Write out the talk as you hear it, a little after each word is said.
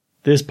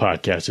This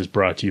podcast is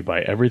brought to you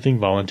by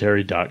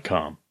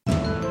everythingvoluntary.com.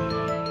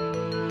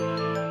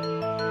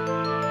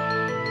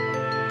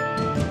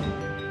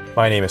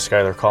 My name is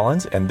Skylar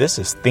Collins, and this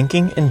is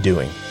Thinking and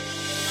Doing.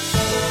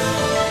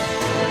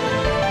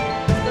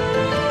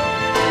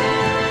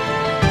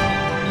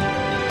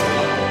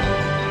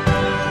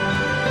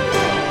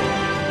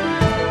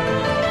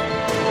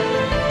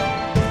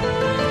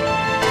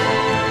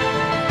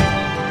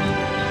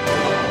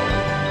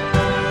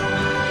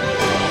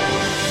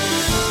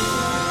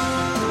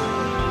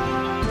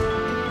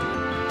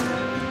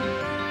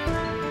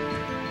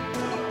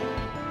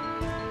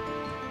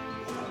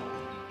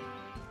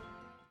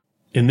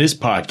 In this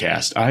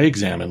podcast, I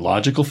examine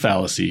logical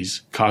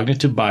fallacies,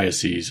 cognitive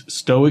biases,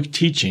 Stoic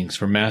teachings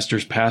from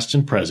masters past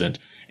and present,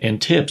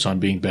 and tips on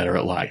being better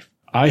at life.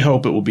 I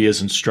hope it will be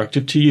as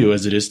instructive to you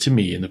as it is to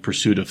me in the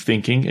pursuit of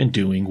thinking and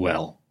doing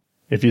well.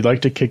 If you'd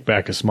like to kick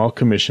back a small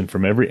commission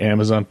from every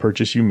Amazon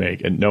purchase you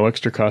make at no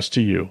extra cost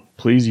to you,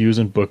 please use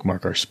and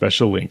bookmark our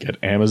special link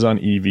at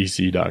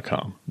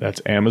amazonevc.com.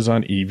 That's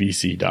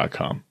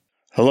amazonevc.com.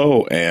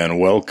 Hello and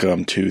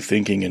welcome to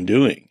Thinking and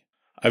Doing.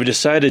 I've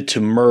decided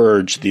to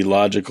merge the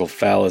logical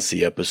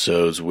fallacy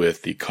episodes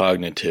with the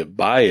cognitive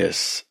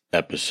bias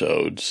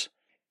episodes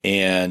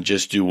and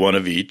just do one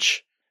of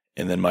each.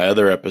 And then my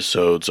other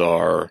episodes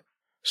are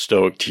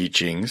Stoic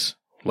teachings,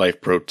 life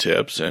pro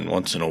tips, and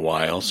once in a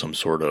while some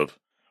sort of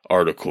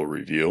article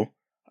review.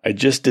 I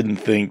just didn't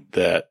think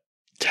that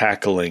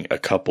tackling a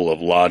couple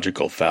of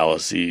logical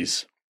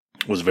fallacies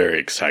was very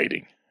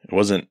exciting. It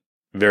wasn't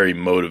very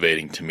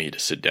motivating to me to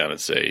sit down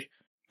and say,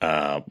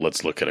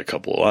 let's look at a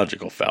couple of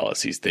logical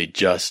fallacies. They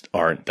just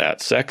aren't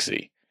that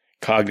sexy.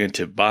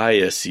 Cognitive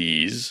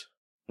biases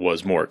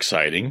was more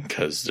exciting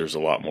because there's a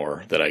lot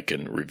more that I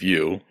can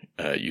review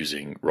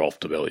using Rolf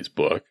Dobelli's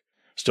book.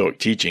 Stoic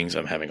teachings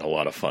I'm having a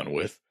lot of fun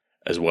with,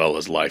 as well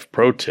as life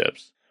pro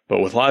tips. But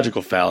with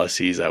logical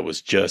fallacies, I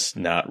was just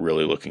not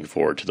really looking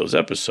forward to those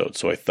episodes.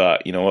 So I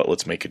thought, you know what,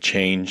 let's make a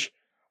change.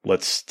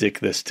 Let's stick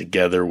this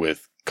together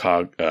with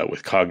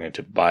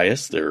cognitive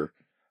bias. They're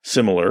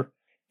similar.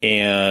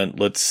 And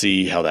let's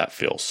see how that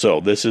feels.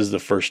 So this is the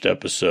first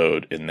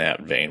episode in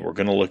that vein. We're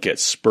going to look at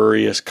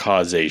spurious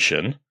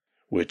causation,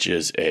 which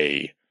is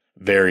a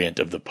variant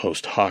of the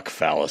post hoc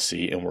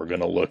fallacy. And we're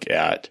going to look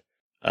at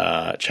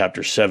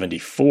chapter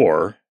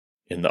 74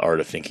 in The Art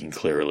of Thinking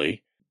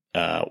Clearly,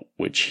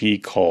 which he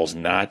calls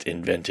not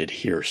invented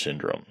here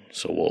syndrome.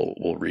 So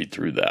we'll read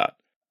through that.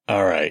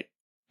 All right.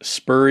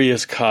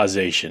 Spurious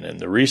causation.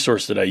 And the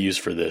resource that I use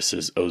for this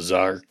is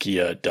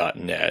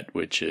ozarkia.net,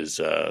 which is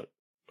a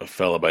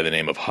fellow by the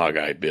name of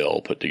Haggai Bill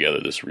put together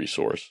this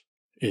resource.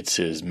 It's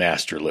his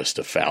master list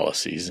of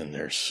fallacies, and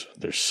there's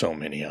so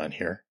many on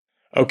here.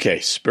 Okay,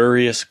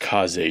 spurious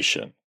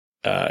causation.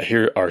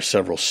 Here are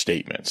several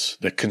statements.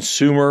 The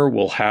consumer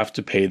will have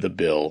to pay the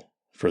bill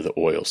for the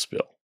oil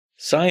spill.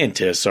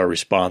 Scientists are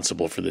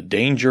responsible for the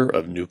danger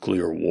of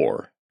nuclear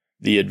war.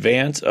 The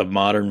advance of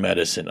modern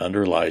medicine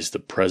underlies the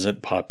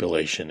present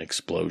population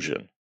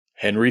explosion.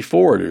 Henry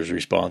Ford is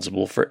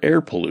responsible for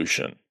air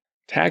pollution.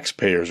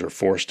 Taxpayers are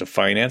forced to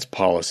finance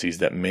policies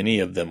that many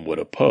of them would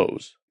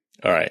oppose.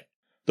 All right.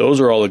 Those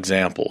are all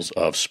examples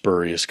of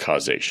spurious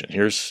causation.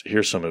 Here's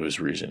some of his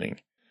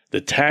reasoning.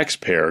 The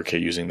taxpayer, okay,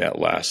 using that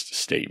last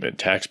statement,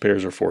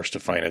 taxpayers are forced to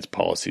finance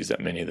policies that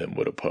many of them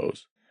would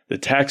oppose. The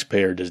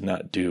taxpayer does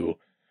not do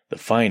the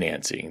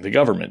financing. The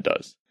government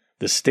does.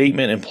 The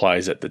statement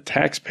implies that the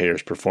taxpayer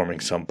is performing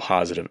some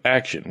positive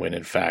action when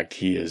in fact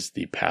he is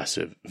the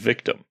passive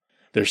victim.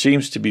 These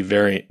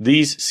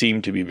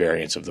seem to be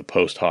variants of the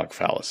post hoc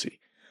fallacy.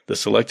 The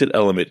selected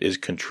element is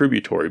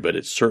contributory, but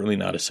it's certainly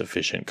not a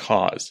sufficient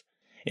cause.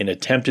 An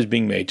attempt is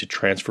being made to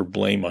transfer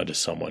blame onto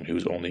someone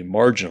who's only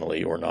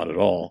marginally or not at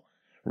all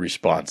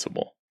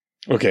responsible.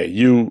 Okay,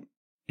 you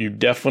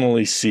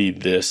definitely see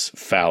this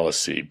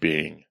fallacy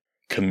being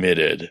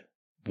committed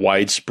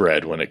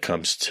widespread when it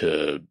comes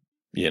to,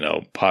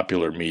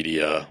 popular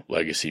media,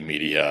 legacy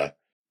media,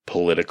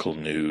 political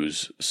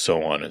news,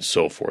 so on and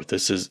so forth.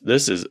 This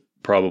is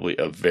probably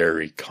a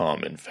very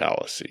common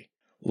fallacy.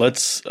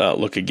 Let's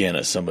look again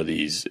at some of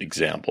these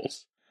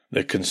examples.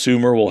 The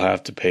consumer will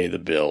have to pay the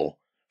bill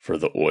for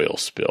the oil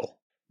spill.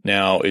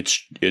 Now,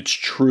 it's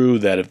true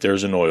that if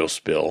there's an oil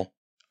spill,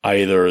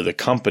 either the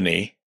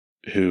company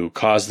who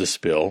caused the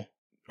spill,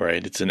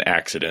 right, it's an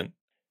accident,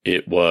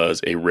 it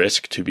was a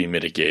risk to be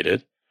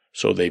mitigated,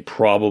 so they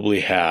probably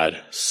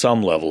had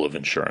some level of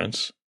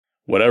insurance.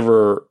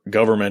 Whatever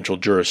governmental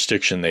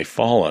jurisdiction they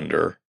fall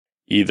under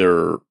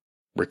either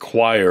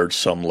required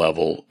some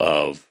level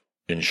of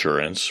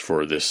insurance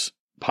for this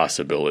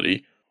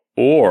possibility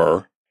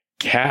or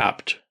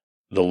capped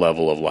the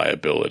level of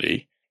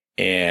liability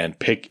and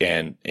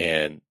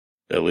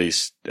at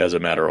least as a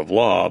matter of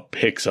law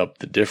picks up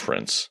the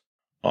difference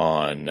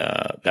on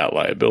that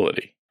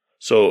liability.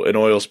 So an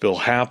oil spill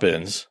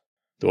happens,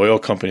 the oil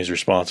company is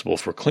responsible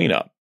for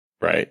cleanup,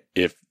 right?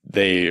 If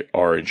they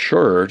are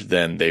insured,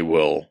 then they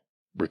will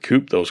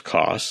recoup those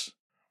costs,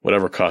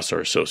 whatever costs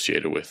are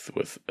associated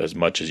with as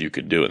much as you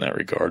can do in that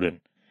regard. And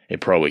it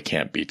probably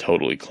can't be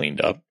totally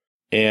cleaned up.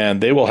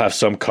 And they will have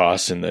some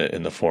costs in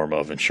the form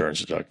of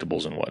insurance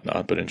deductibles and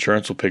whatnot, but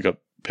insurance will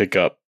pick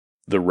up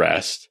the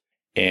rest.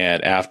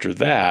 And after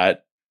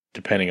that,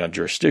 depending on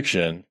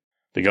jurisdiction,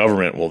 the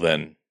government will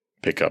then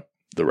pick up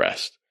the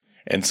rest.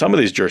 And some of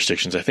these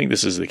jurisdictions, I think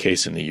this is the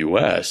case in the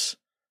U.S.,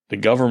 the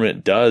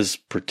government does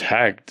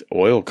protect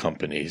oil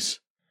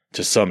companies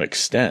to some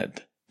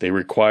extent. They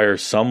require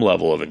some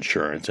level of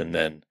insurance and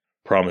then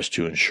promise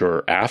to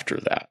insure after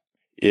that.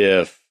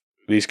 If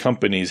these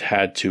companies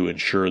had to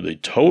insure the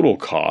total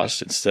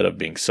cost instead of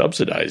being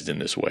subsidized in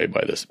this way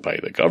by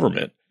the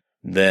government,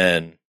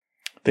 then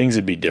things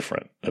would be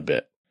different a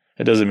bit.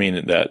 It doesn't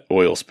mean that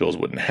oil spills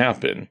wouldn't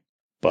happen,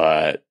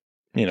 but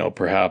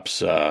perhaps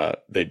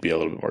they'd be a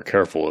little bit more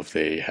careful if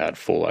they had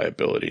full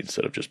liability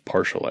instead of just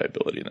partial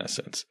liability in that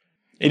sense.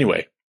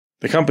 Anyway,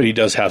 the company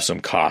does have some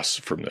costs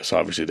from this.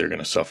 Obviously, they're going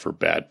to suffer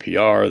bad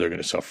PR. They're going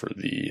to suffer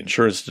the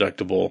insurance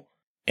deductible,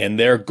 and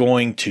they're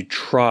going to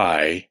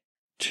try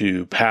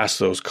to pass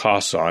those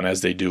costs on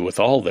as they do with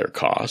all their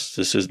costs.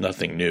 This is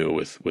nothing new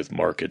with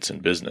markets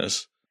and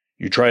business.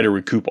 You try to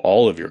recoup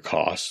all of your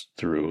costs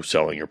through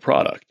selling your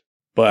product.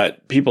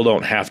 But people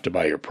don't have to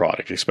buy your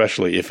product,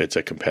 especially if it's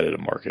a competitive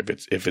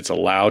market. If it's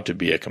allowed to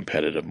be a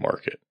competitive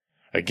market.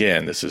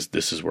 Again, this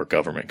is where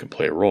government can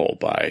play a role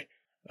by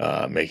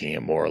making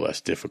it more or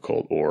less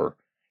difficult or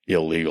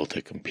illegal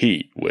to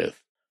compete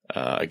with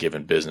a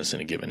given business in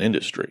a given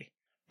industry.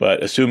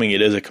 But assuming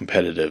it is a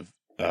competitive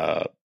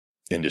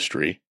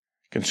industry,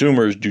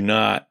 consumers do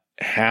not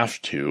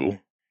have to.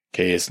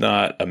 Okay, it's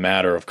not a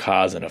matter of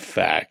cause and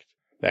effect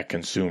that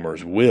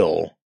consumers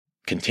will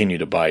continue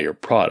to buy your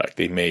product.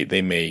 They may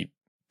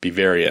be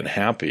very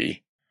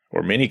unhappy,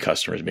 or many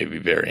customers may be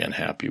very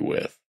unhappy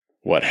with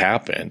what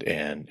happened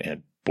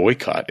and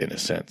boycott, in a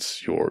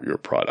sense, your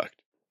product.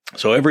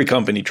 So every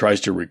company tries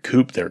to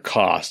recoup their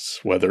costs,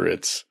 whether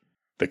it's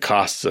the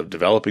costs of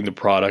developing the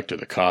product or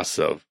the costs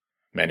of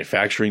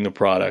manufacturing the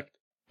product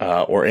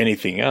or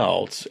anything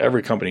else.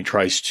 Every company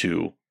tries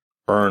to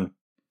earn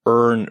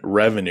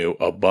revenue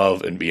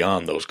above and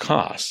beyond those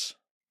costs.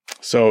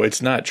 So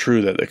it's not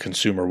true that the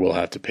consumer will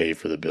have to pay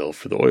for the bill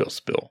for the oil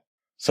spill.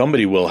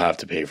 Somebody will have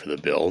to pay for the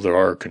bill. There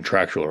are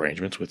contractual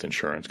arrangements with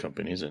insurance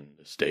companies and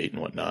the state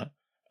and whatnot.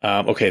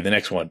 Okay, the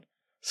next one.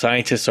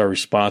 Scientists are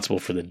responsible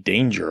for the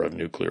danger of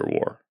nuclear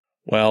war.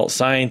 Well,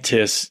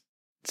 scientists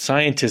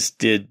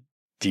did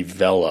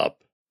develop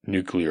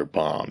nuclear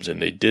bombs,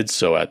 and they did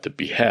so at the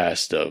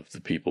behest of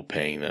the people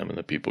paying them and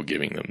the people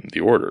giving them the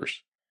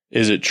orders.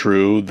 Is it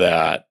true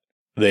that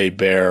they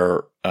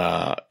bear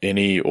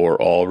any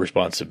or all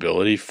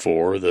responsibility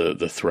for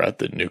the threat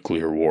that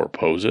nuclear war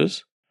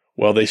poses?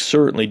 Well, they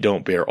certainly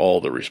don't bear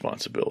all the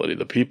responsibility.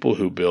 The people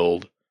who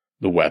build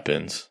the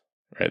weapons,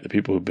 right? The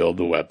people who build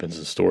the weapons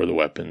and store the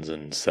weapons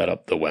and set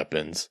up the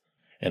weapons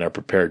and are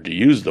prepared to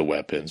use the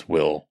weapons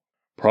will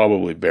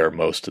probably bear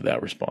most of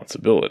that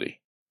responsibility.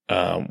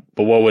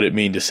 But what would it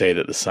mean to say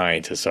that the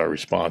scientists are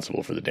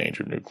responsible for the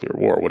danger of nuclear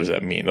war? What does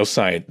that mean?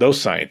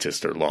 Those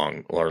scientists are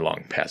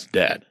long past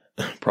dead,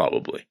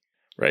 probably.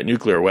 Right?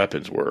 Nuclear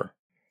weapons were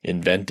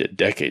invented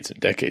decades and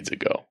decades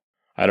ago.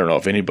 I don't know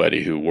if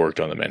anybody who worked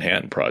on the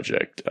Manhattan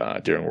Project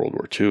during World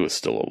War II is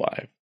still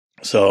alive.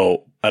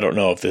 So I don't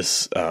know if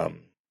this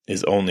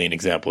is only an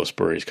example of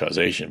spurious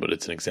causation, but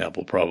it's an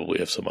example probably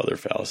of some other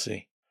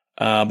fallacy.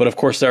 But of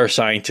course, there are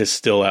scientists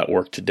still at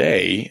work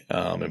today,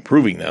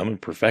 improving them and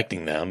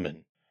perfecting them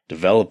and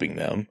developing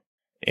them.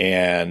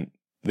 And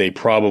they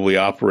probably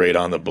operate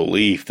on the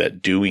belief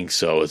that doing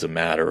so is a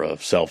matter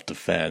of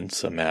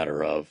self-defense, a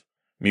matter of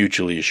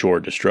mutually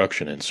assured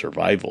destruction and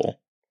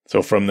survival.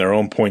 So from their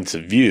own points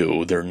of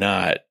view, they're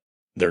not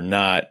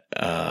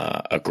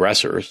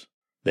aggressors.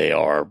 They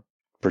are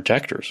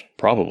protectors.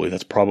 Probably.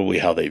 That's probably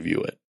how they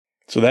view it.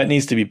 So that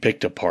needs to be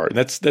picked apart.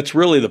 That's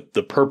really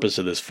the purpose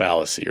of this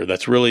fallacy, or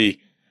that's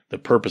really the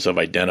purpose of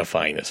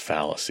identifying this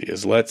fallacy,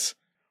 is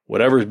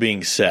whatever's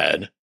being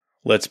said,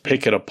 let's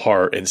pick it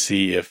apart and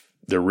see if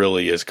there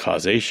really is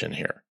causation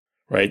here,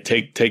 right?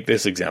 Take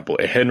this example.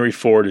 Henry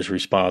Ford is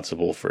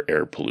responsible for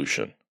air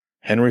pollution.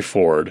 Henry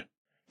Ford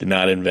did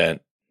not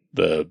invent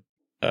the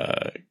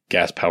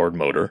gas-powered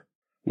motor,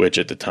 which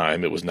at the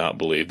time it was not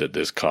believed that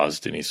this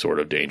caused any sort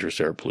of dangerous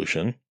air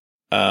pollution.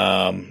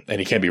 And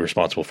he can't be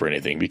responsible for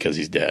anything because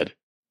he's dead.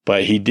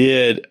 But he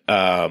did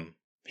invent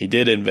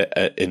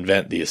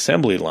the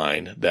assembly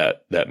line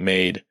that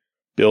made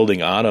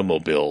building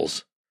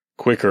automobiles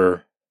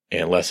quicker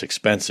and less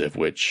expensive,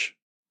 which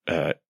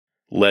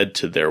led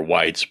to their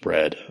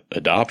widespread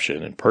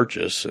adoption and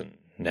purchase. And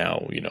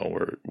now,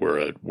 we're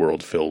a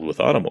world filled with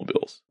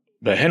automobiles.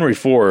 But Henry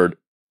Ford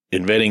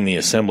inventing the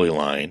assembly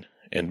line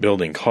and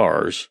building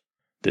cars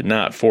did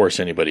not force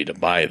anybody to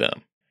buy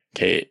them.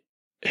 Okay.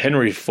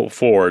 Henry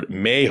Ford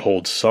may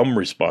hold some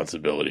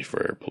responsibility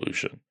for air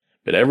pollution,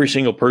 but every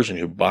single person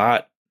who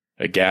bought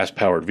a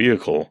gas-powered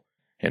vehicle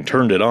and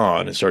turned it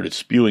on and started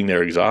spewing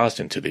their exhaust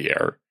into the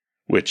air,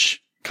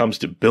 which comes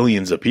to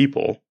billions of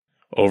people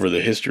over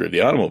the history of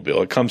the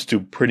automobile, it comes to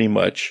pretty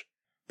much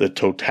the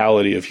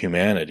totality of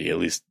humanity, at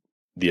least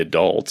the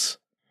adults,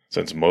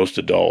 since most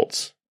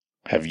adults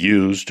have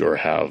used or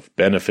have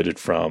benefited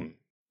from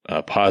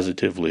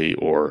positively,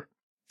 or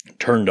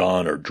turned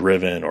on or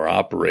driven or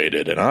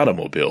operated an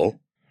automobile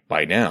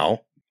by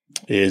now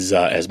is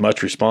as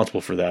much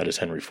responsible for that as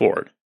Henry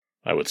Ford,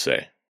 I would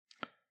say.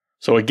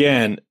 So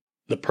again,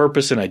 the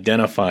purpose in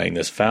identifying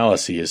this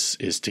fallacy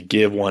is to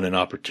give one an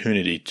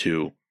opportunity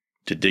to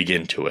dig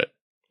into it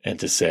and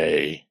to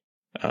say,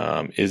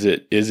 is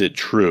it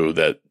true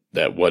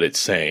that what it's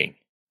saying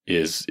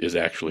is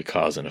actually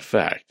cause and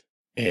effect?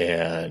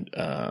 And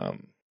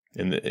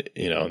in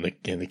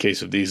the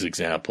case of these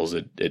examples,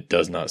 it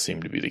does not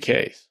seem to be the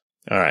case.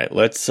 All right,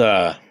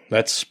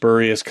 that's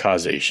spurious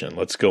causation.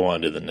 Let's go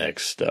on to the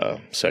next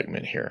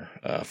segment here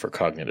for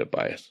cognitive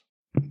bias.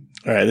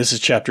 All right, this is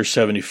chapter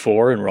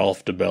 74 in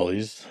Rolf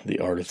Dobelli's The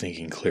Art of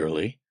Thinking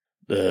Clearly.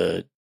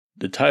 The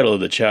title of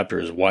the chapter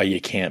is Why You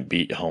Can't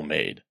Beat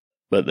Homemade,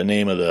 but the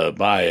name of the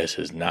bias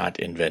is Not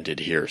Invented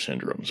Here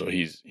syndrome. So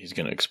he's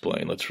going to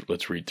explain.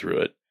 Let's read through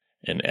it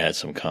and add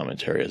some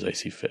commentary as I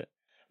see fit.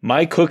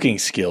 My cooking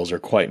skills are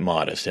quite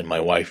modest, and my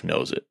wife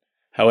knows it.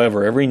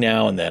 However, every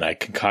now and then I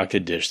concoct a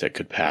dish that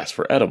could pass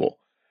for edible.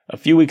 A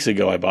few weeks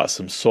ago, I bought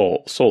some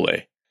sole.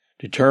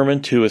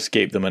 Determined to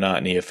escape the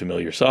monotony of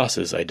familiar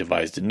sauces, I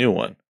devised a new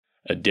one,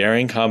 a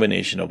daring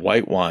combination of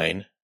white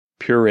wine,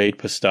 pureed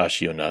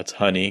pistachio nuts,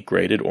 honey,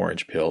 grated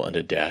orange peel, and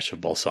a dash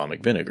of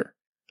balsamic vinegar.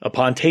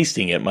 Upon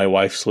tasting it, my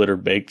wife slid her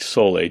baked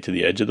sole to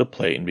the edge of the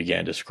plate and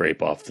began to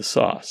scrape off the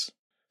sauce,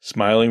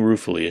 smiling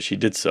ruefully as she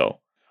did so.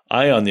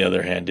 I, on the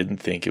other hand, didn't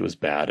think it was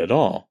bad at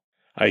all.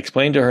 I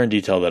explained to her in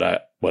detail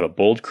what a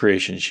bold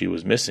creation she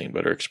was missing,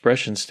 but her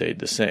expression stayed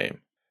the same.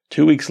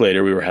 2 weeks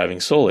later, we were having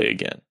sole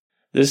again.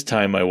 This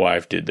time, my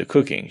wife did the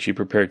cooking. She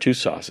prepared 2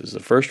 sauces. The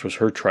first was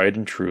her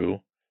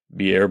tried-and-true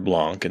Bière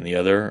Blanc, and the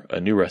other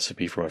a new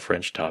recipe from a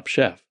French top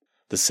chef.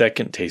 The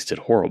second tasted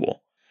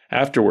horrible.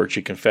 Afterward,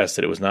 she confessed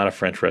that it was not a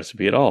French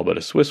recipe at all, but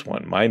a Swiss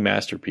one, my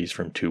masterpiece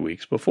from 2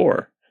 weeks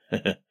before.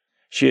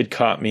 She had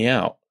caught me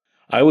out.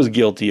 I was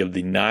guilty of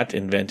the not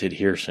invented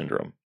here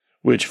syndrome,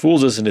 which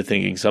fools us into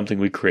thinking something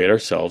we create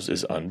ourselves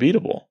is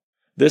unbeatable.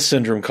 This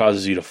syndrome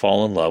causes you to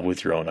fall in love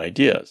with your own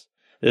ideas.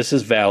 This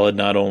is valid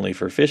not only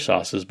for fish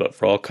sauces, but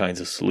for all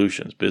kinds of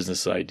solutions,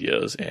 business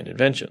ideas, and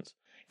inventions.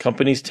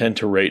 Companies tend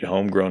to rate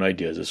homegrown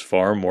ideas as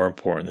far more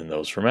important than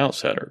those from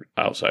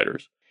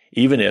outsiders,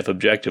 even if,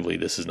 objectively,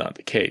 this is not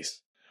the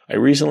case. I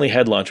recently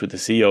had lunch with the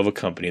CEO of a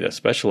company that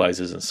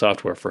specializes in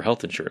software for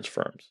health insurance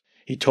firms.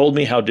 He told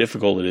me how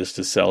difficult it is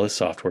to sell his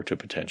software to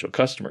potential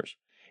customers,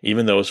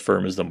 even though his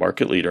firm is the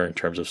market leader in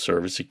terms of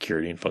service,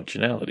 security, and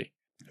functionality.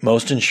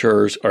 Most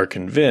insurers are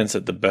convinced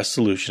that the best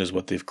solution is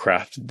what they've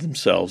crafted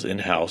themselves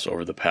in-house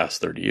over the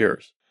past 30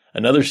 years.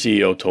 Another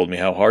CEO told me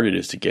how hard it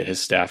is to get his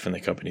staff in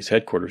the company's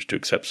headquarters to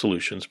accept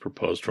solutions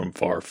proposed from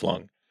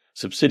far-flung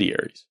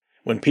subsidiaries.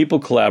 When people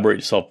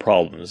collaborate to solve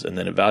problems and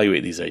then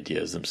evaluate these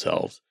ideas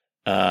themselves,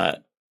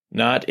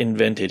 not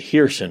invented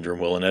here syndrome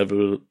will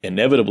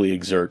inevitably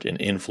exert an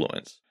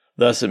influence.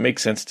 Thus, it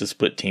makes sense to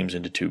split teams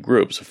into 2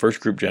 groups. The first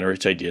group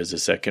generates ideas, the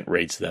second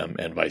rates them,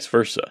 and vice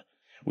versa.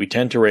 We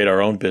tend to rate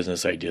our own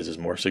business ideas as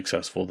more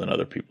successful than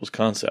other people's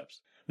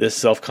concepts. This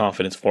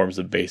self-confidence forms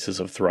the basis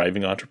of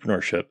thriving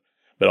entrepreneurship,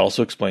 but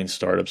also explains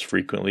startups'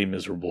 frequently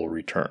miserable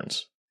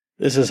returns.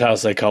 This is how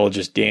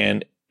psychologist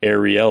Dan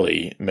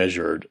Ariely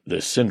measured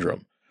this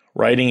syndrome.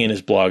 Writing in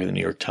his blog in the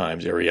New York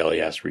Times,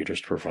 Ariely asked readers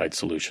to provide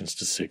solutions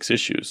to 6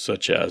 issues,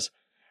 such as,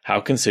 how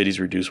can cities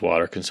reduce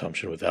water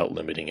consumption without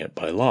limiting it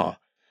by law?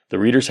 The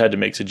readers had to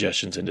make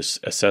suggestions and to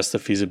assess the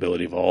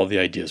feasibility of all the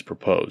ideas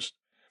proposed.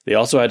 They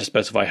also had to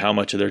specify how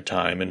much of their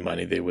time and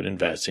money they would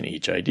invest in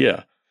each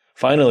idea.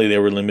 Finally, they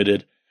were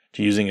limited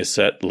to using a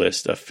set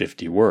list of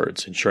 50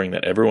 words, ensuring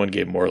that everyone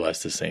gave more or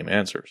less the same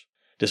answers.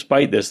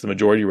 Despite this, the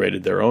majority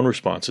rated their own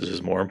responses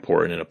as more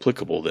important and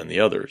applicable than the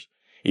others,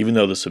 even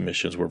though the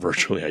submissions were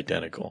virtually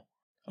identical.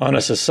 On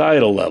a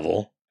societal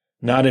level,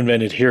 not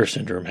invented here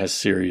syndrome has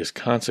serious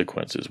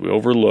consequences. We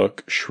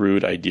overlook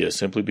shrewd ideas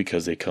simply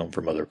because they come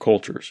from other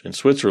cultures. In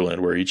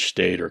Switzerland, where each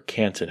state or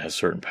canton has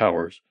certain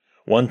powers,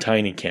 one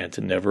tiny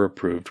canton never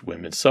approved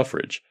women's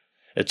suffrage.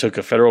 It took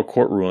a federal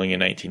court ruling in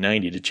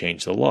 1990 to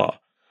change the law,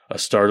 a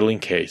startling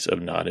case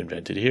of not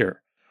invented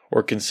here.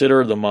 Or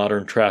consider the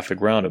modern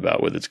traffic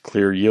roundabout with its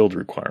clear yield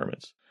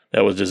requirements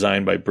that was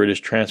designed by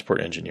British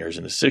transport engineers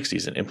in the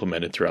 60s and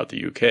implemented throughout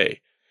the UK.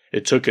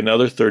 It took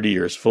another 30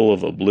 years full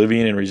of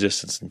oblivion and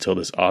resistance until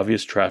this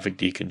obvious traffic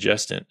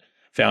decongestant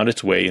found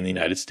its way in the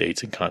United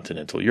States and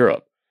continental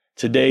Europe.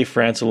 Today,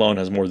 France alone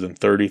has more than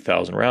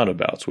 30,000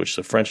 roundabouts, which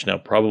the French now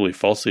probably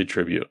falsely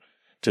attribute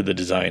to the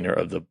designer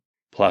of the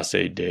Place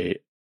de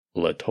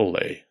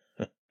l'Etoile.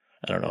 I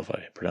don't know if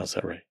I pronounced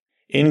that right.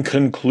 In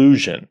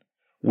conclusion,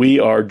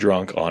 we are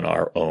drunk on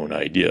our own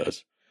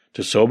ideas.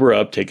 To sober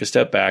up, take a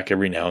step back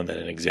every now and then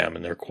and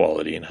examine their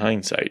quality in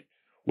hindsight.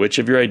 Which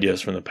of your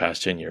ideas from the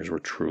past 10 years were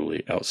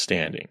truly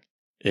outstanding?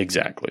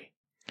 Exactly.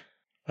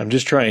 I'm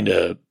just trying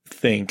to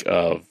think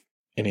of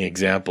any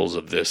examples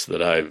of this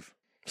that I've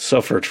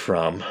suffered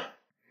from.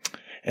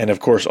 And of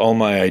course, all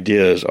my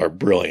ideas are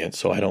brilliant,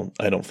 so I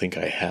don't think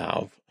I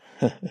have.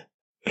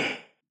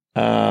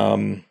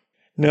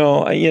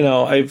 No,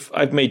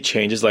 I've made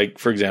changes. Like,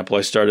 for example,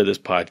 I started this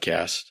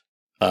podcast,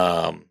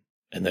 and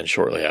then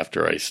shortly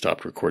after I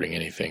stopped recording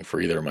anything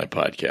for either of my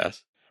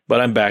podcasts,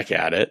 but I'm back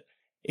at it.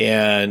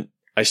 And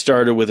I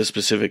started with a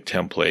specific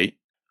template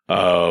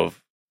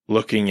of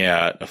looking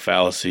at a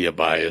fallacy, a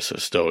bias, a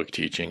Stoic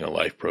teaching, a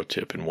life pro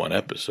tip in one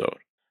episode.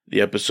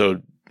 The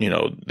episode,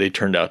 they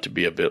turned out to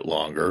be a bit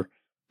longer,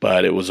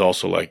 but it was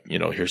also like,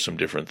 here's some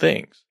different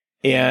things.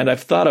 And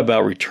I've thought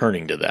about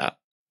returning to that.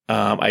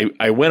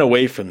 I went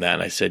away from that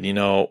and I said,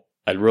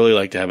 I'd really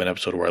like to have an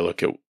episode where I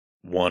look at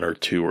one or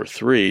two or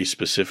three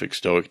specific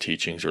Stoic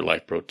teachings or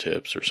life pro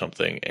tips or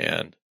something.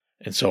 And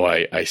so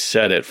I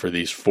set it for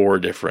these 4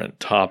 different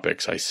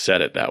topics. I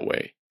set it that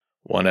way.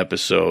 One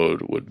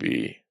episode would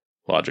be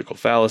logical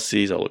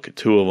fallacies. I'll look at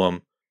 2 of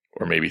them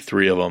or maybe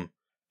 3 of them.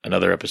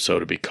 Another episode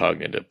would be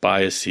cognitive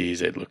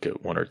biases. I'd look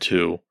at 1 or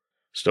 2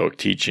 Stoic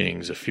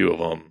teachings, a few of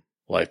them,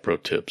 life pro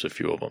tips, a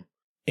few of them.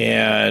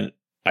 And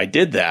I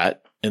did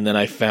that. And then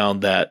I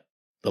found that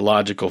the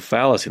logical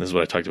fallacy, and this is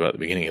what I talked about at the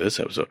beginning of this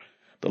episode,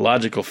 the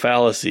logical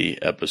fallacy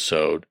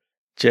episode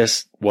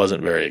just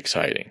wasn't very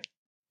exciting.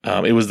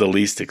 It was the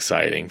least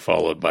exciting,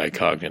 followed by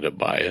cognitive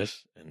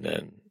bias. And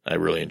then I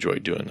really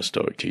enjoyed doing the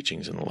Stoic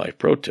teachings and the life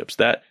pro tips.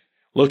 That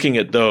looking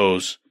at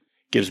those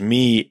gives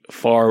me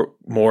far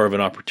more of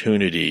an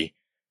opportunity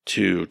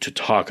to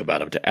talk about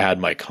them, to add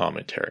my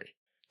commentary,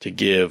 to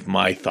give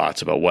my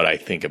thoughts about what I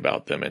think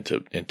about them, and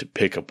to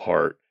pick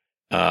apart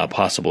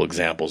possible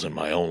examples in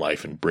my own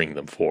life and bring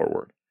them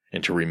forward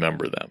and to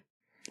remember them.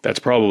 That's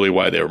probably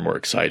why they were more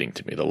exciting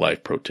to me, the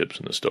life pro tips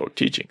and the Stoic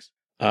teachings.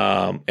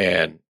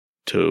 And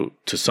to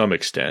some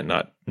extent,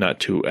 not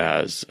to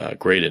as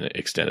great an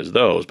extent as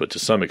those, but to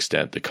some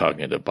extent, the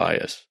cognitive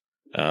bias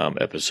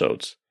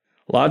episodes.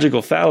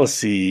 Logical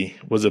fallacy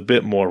was a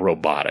bit more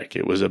robotic.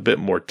 It was a bit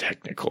more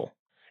technical.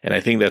 And I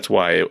think that's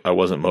why I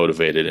wasn't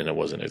motivated and it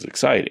wasn't as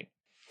exciting.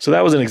 So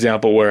that was an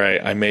example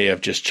where I may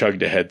have just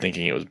chugged ahead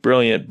thinking it was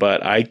brilliant,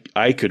 but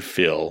I could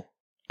feel,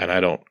 and I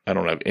don't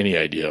have any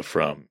idea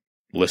from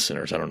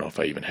listeners. I don't know if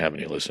I even have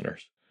any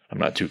listeners. I'm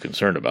not too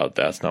concerned about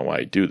that. That's not why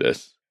I do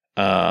this.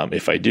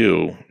 If I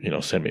do,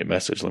 send me a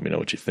message. Let me know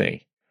what you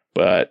think.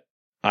 But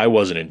I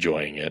wasn't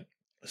enjoying it.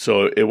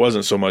 So it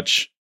wasn't so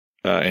much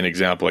an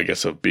example, I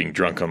guess, of being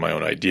drunk on my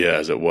own idea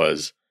as it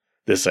was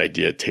this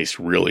idea tastes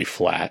really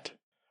flat.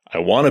 I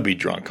want to be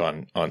drunk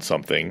on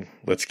something.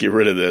 Let's get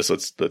rid of this.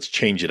 Let's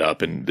change it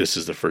up. And this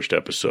is the first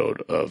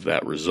episode of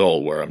that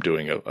result where I'm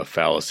doing a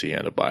fallacy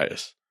and a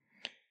bias.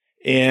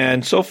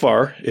 And so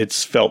far,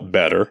 it's felt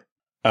better.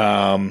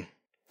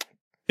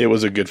 It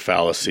was a good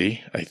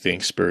fallacy, I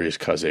think. Spurious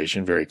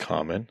causation, very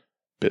common,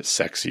 bit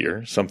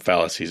sexier. Some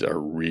fallacies are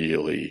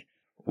really,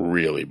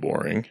 really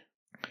boring.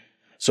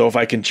 So if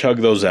I can chug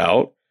those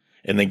out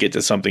and then get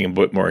to something a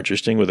bit more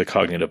interesting with a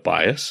cognitive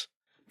bias,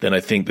 then I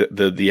think that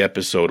the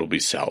episode will be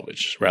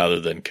salvaged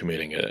rather than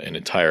committing an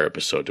entire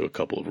episode to a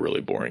couple of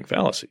really boring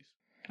fallacies.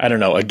 I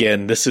don't know.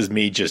 Again, this is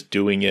me just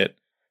doing it,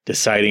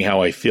 deciding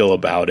how I feel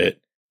about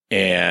it,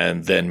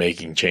 and then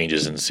making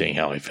changes and seeing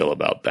how I feel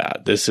about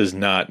that. This is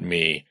not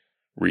me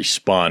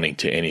responding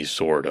to any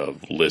sort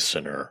of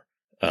listener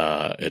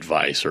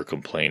advice or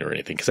complaint or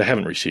anything, because I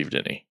haven't received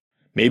any.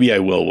 Maybe I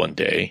will one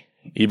day,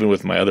 even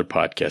with my other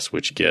podcast,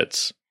 which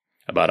gets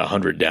about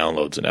 100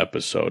 downloads an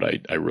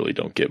episode. I really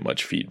don't get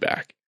much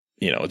feedback.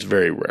 It's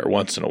very rare,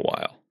 once in a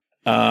while.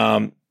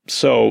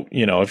 So,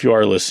 if you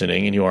are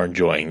listening and you are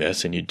enjoying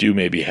this and you do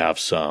maybe have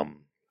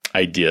some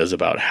ideas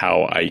about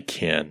how I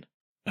can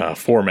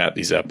format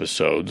these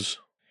episodes,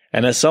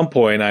 and at some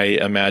point I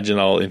imagine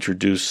I'll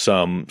introduce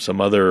some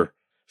other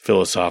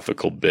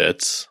philosophical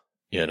bits,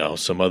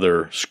 some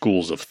other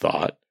schools of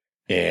thought,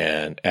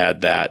 and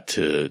add that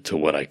to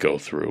what I go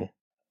through.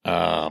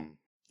 I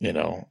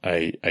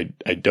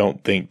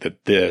don't think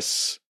that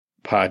this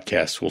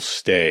podcast will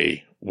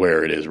stay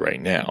where it is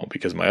right now,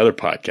 because my other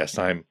podcast,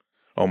 I'm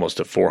almost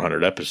at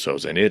 400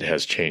 episodes and it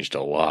has changed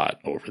a lot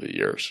over the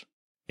years.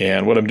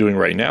 And what I'm doing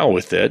right now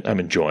with it, I'm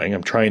enjoying.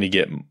 I'm trying to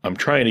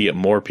get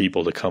more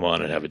people to come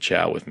on and have a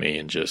chat with me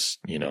and just,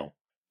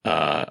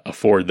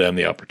 afford them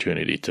the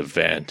opportunity to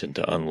vent and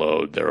to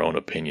unload their own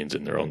opinions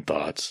and their own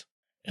thoughts.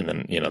 And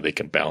then, they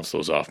can bounce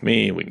those off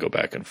me. We can go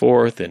back and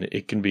forth, and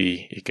it can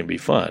be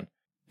fun.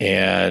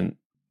 And,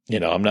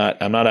 I'm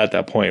not at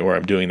that point where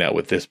I'm doing that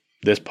with this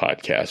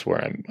podcast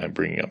where I'm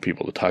bringing up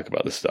people to talk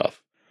about this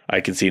stuff.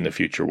 I can see in the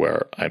future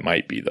where I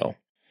might be, though.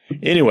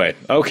 Anyway,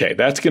 okay,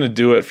 that's going to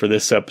do it for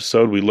this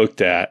episode. We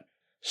looked at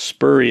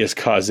spurious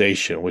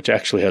causation, which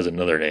actually has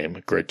another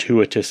name,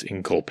 gratuitous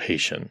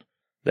inculpation.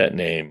 That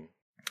name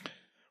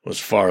was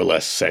far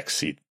less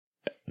sexy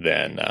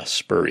than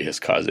spurious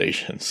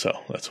causation, so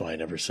that's why I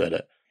never said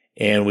it.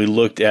 And we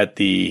looked at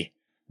the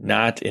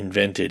not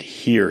invented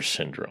here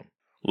syndrome.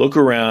 Look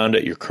around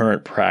at your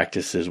current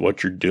practices,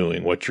 what you're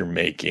doing, what you're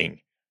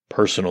making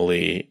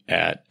personally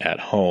at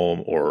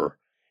home or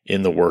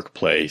in the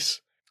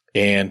workplace,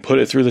 and put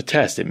it through the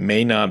test. It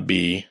may not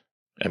be,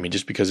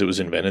 just because it was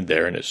invented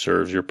there and it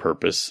serves your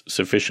purpose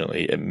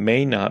sufficiently, it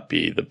may not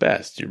be the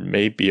best. There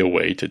may be a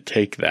way to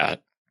take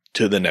that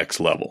to the next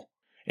level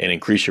and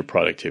increase your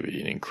productivity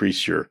and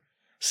increase your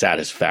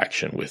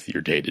satisfaction with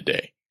your day to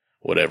day,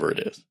 whatever it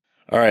is.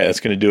 All right, that's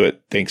going to do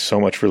it. Thanks so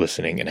much for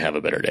listening and have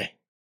a better day.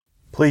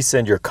 Please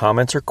send your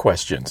comments or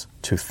questions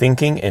to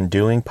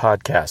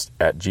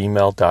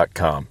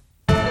thinkinganddoingpodcast@gmail.com.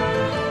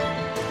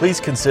 Please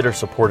consider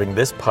supporting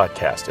this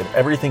podcast and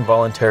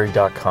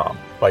everythingvoluntary.com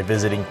by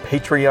visiting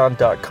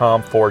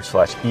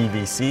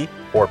patreon.com/EVC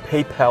or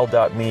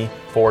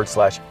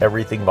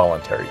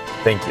paypal.me/everythingvoluntary.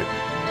 Thank you.